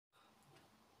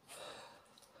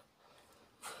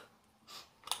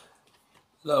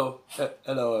Hello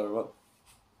everyone.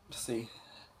 See,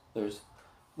 there's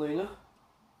Luna,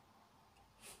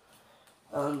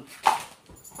 and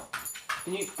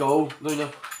can you go,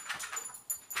 Luna?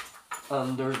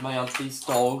 And there's my auntie's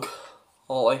dog,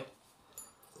 Holly.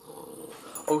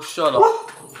 Oh, shut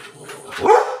up.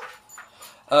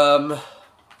 Um,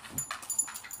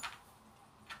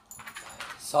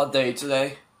 Sad day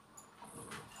today.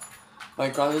 My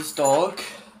granny's dog.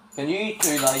 Can you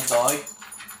two lie down?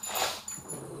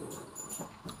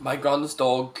 My granny's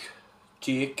dog,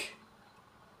 Jake,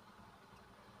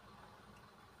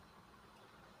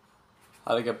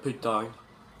 had to get put down.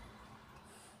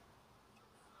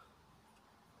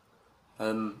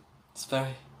 It's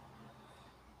very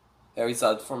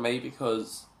sad for me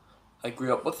because I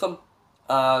grew up with him,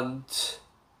 and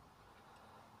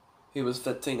he was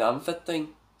 15. I'm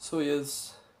 15, so he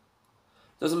is.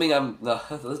 Doesn't mean I'm not.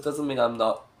 This doesn't mean I'm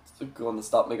not going to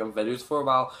stop making videos for a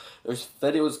while. There's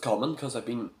videos coming because I've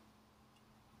been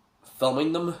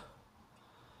filming them.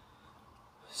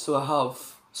 So I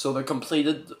have. So they're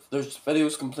completed. There's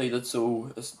videos completed.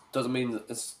 So it doesn't mean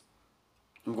it's.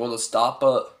 I'm going to stop.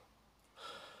 But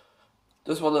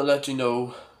just want to let you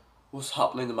know what's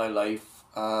happening in my life,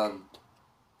 and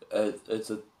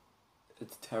it's a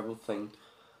terrible thing.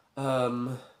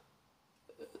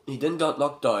 He didn't got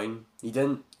knocked down. He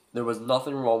didn't. There was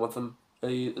nothing wrong with him.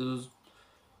 It was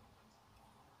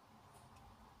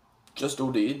just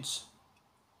old age.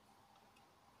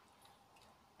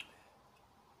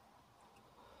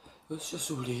 It was just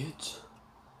old age.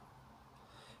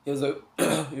 He was a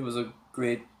he was a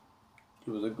great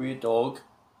dog.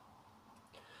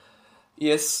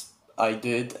 Yes, I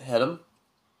did hit him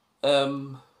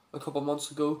a couple months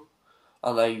ago,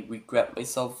 and I regret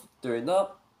myself doing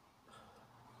that.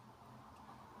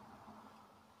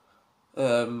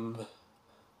 Um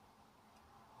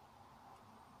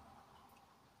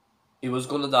he was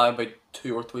gonna die about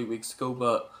 2 or 3 weeks ago,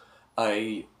 but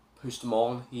I pushed him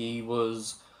on. He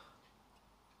was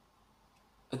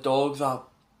a dog that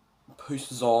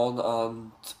pushes on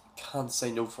and can't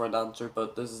say no for an answer,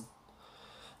 but this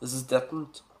is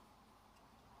different.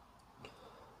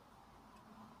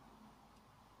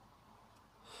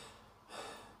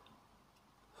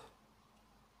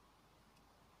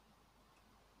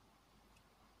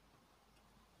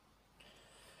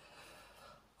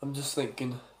 I'm just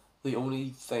thinking the only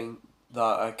thing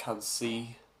that I can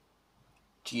see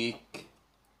Jake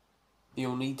the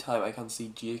only time I can see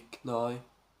Jake now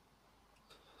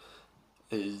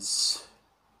is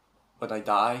when I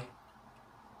die.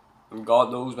 And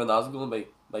God knows when that's gonna be.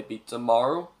 Might be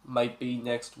tomorrow, might be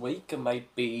next week, it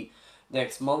might be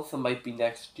next month, it might be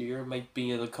next year, it might be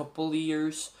in a couple of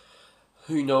years.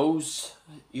 Who knows?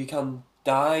 You can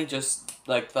die just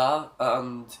like that,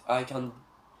 and I can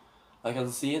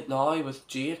see it now with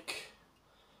Jake.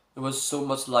 There was so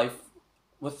much life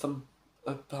with him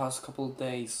the past couple of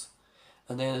days,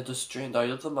 and then it just drained out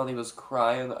of him, and he was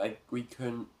crying. We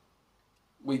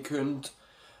couldn't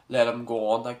let him go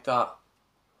on like that.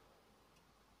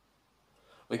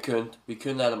 We couldn't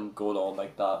let him go on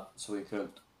like that. So we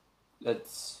could.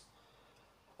 It's.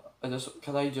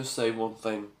 Can I just say one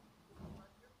thing?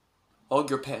 Hug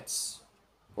your pets,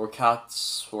 or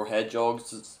cats, or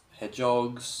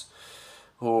hedgehogs,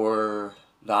 or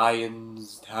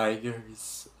lions,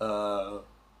 tigers,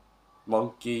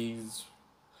 monkeys,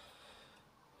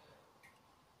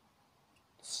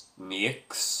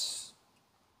 snakes.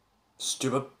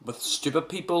 Stupid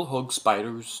people hug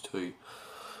spiders too.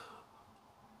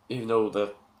 Even though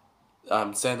that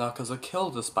I'm saying that because I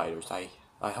killed the spiders. I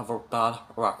have a bad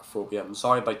arachnophobia. I'm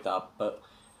sorry about that,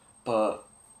 but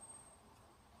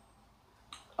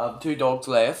I have two dogs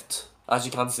left. As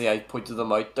you can see, I pointed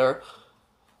them out there.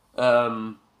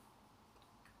 I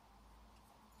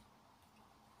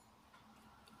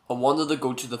wanted to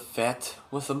go to the vet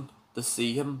with him to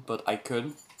see him, but I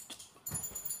couldn't.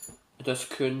 I just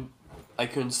couldn't. I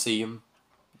couldn't see him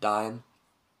dying.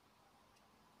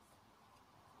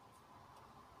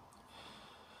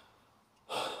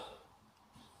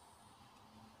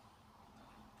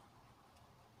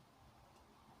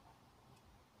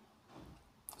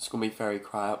 It's gonna be very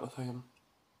quiet with him.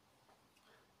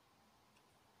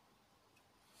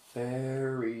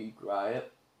 Very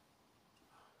quiet.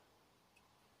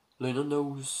 Luna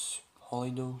knows.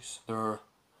 Holly knows. They're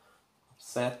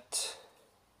upset.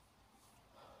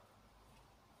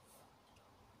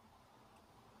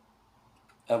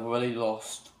 Everybody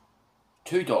lost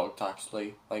two dogs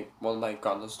actually. Like one of my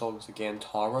grandma's dogs again,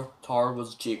 Tara. Tara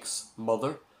was Jake's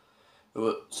mother.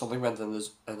 Something went in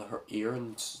her ear,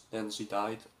 and then she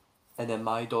died. And then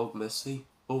my dog Missy,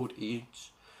 old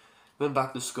age. Went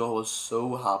back to school, I was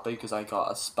so happy because I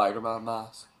got a Spider-Man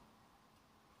mask.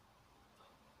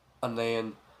 And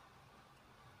then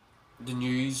the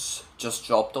news just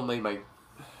dropped on me. My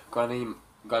granny,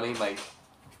 my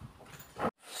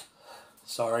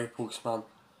sorry, postman.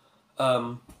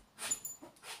 There's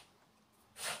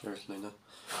Luna.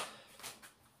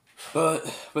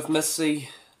 But with Missy,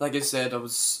 like I said,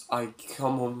 I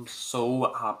come home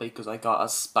so happy because I got a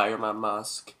Spider-Man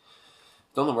mask.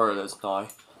 Don't know where it is now.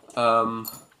 Then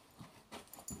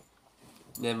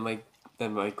my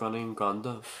granny and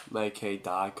granda, my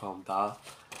dad, called dad,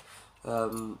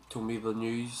 told me the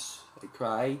news. I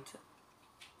cried.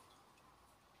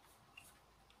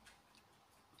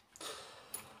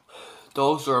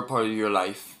 Dogs are a part of your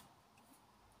life.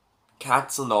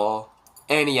 Cats and all.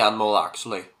 Any animal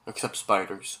actually, except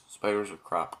spiders. Spiders are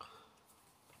crap.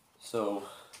 So,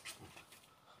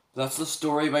 that's the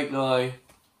story right now.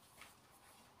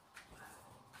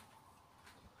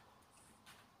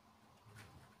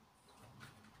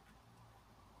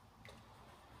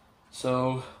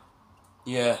 So,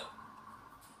 yeah.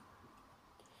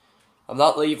 I'm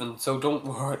not leaving, so don't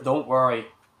worry.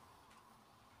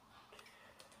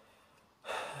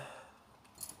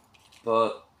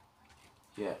 But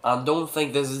yeah, and don't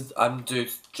think I'm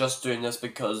just doing this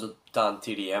because of Dan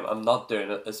TDM. I'm not doing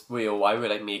it. It's real. Why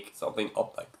would I make something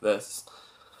up like this?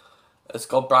 It's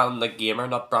called Brandon the Gamer,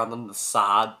 not Brandon the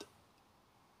Sad,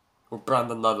 or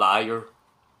Brandon the Liar,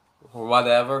 or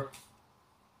whatever.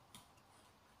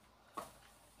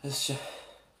 It's just,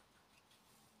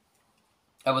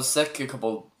 I was sick and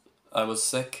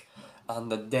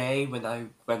the day when I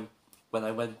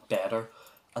went better,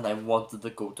 and I wanted to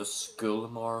go to school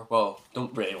tomorrow. Well,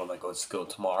 don't really want to go to school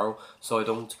tomorrow, so I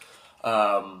don't.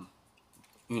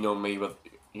 You know me with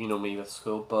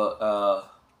school, but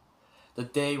the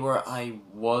day where I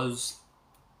was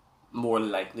more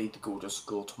likely to go to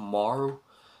school tomorrow,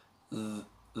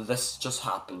 this just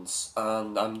happens,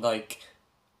 and I'm like,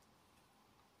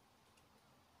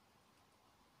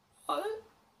 what?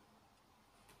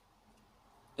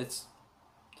 It's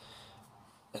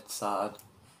it's sad.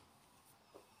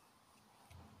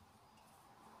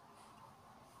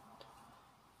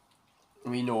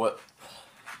 We know it.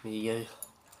 Me,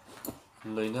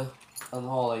 Luna, and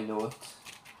all I know it.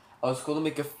 I was gonna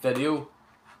make a video.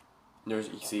 You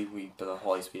see, we bit of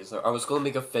Holly space there. I was gonna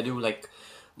make a video like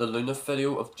the Luna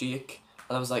video of Jake,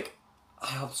 and I was like, I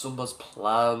have so much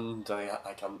planned.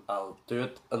 I'll do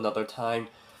it another time.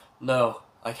 No,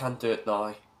 I can't do it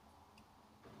now.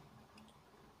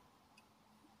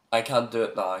 I can't do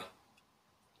it now.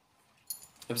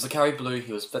 It was a Carrie Blue.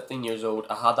 He was 15 years old.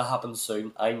 It had to happen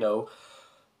soon. I know.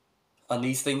 And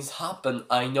these things happen.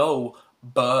 I know,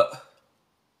 but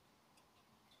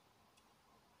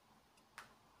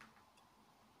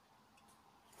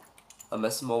I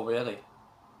miss him already.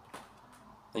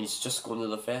 And he's just going to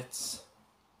the vets.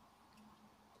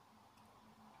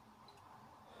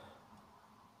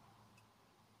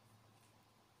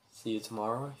 See you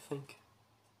tomorrow, I think.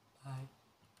 Bye.